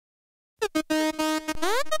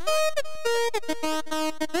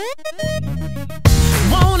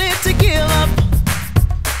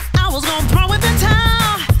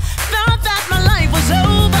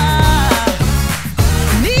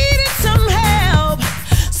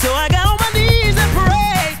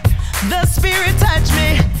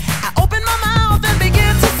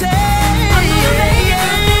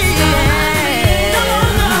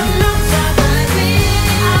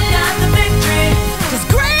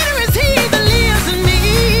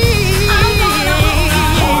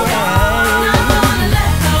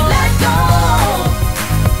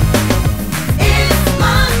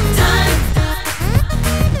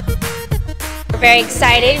very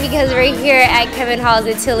excited because we're here at Kevan Hall's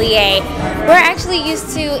atelier. We're actually used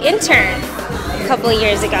to intern a couple of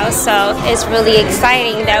years ago, so it's really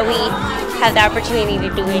exciting that we have the opportunity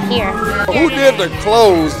to do it here. Who did the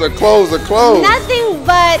clothes? Nothing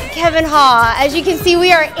but Kevan Hall. As you can see,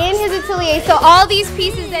 we are in his atelier, so all these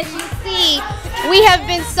pieces that you see, we have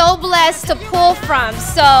been so blessed to pull from,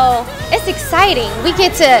 so it's exciting. We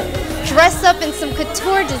get to dress up in some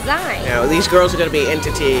couture design. You know, these girls are going to be an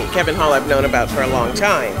entity. Kevan Hall I've known about for a long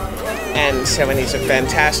time, and so he's a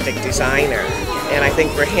fantastic designer, and I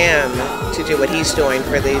think for him to do what he's doing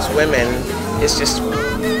for these women is just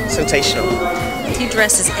sensational. He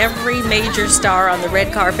dresses every major star on the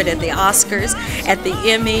red carpet at the Oscars, at the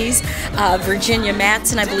Emmys. Virginia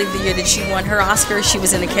Madsen, I believe the year that she won her Oscar, she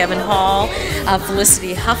was in a Kevan Hall.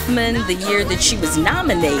 Felicity Huffman, the year that she was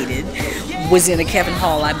nominated, was in a Kevan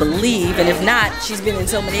Hall, I believe, and if not, she's been in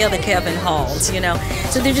so many other Kevan Halls, you know.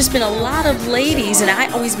 So there's just been a lot of ladies, and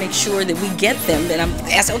I always make sure that we get them, and I'm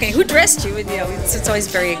asking, okay, who dressed you? And, you know, it's always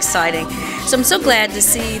very exciting. So I'm so glad to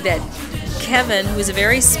see that Kevan, who is a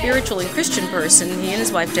very spiritual and Christian person, he and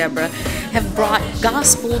his wife Deborah, have brought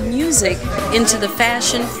gospel music into the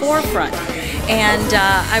fashion forefront. And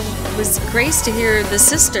I was graced to hear the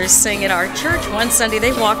sisters sing at our church one Sunday.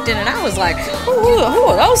 They walked in and I was like, who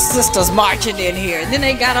are those sisters marching in here? And then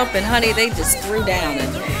they got up and honey, they just threw down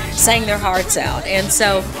and sang their hearts out. And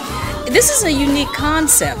so this is a unique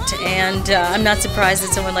concept, and I'm not surprised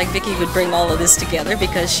that someone like Vicki would bring all of this together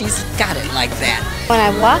because she's got it like that. When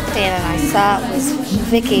I walked in and I saw it was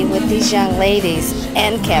Vicki with these young ladies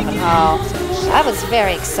and Kevan Hall, I was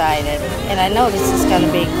very excited, and I know this is going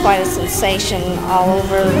to be quite a sensation all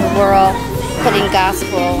over the world, putting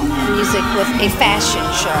gospel music with a fashion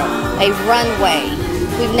show, a runway.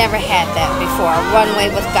 We've never had that before, a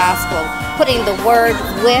runway with gospel, putting the word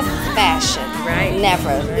with fashion. Right.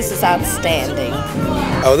 Never. This is outstanding.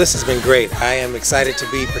 Oh, this has been great. I am excited to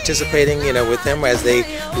be participating, you know, with them as they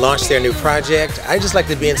launch their new project. I just like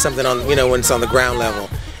to be in something on, you know, when it's on the ground level.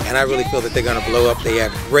 And I really feel that they're going to blow up. They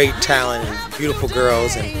have great talent and beautiful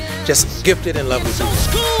girls and just gifted and lovely people.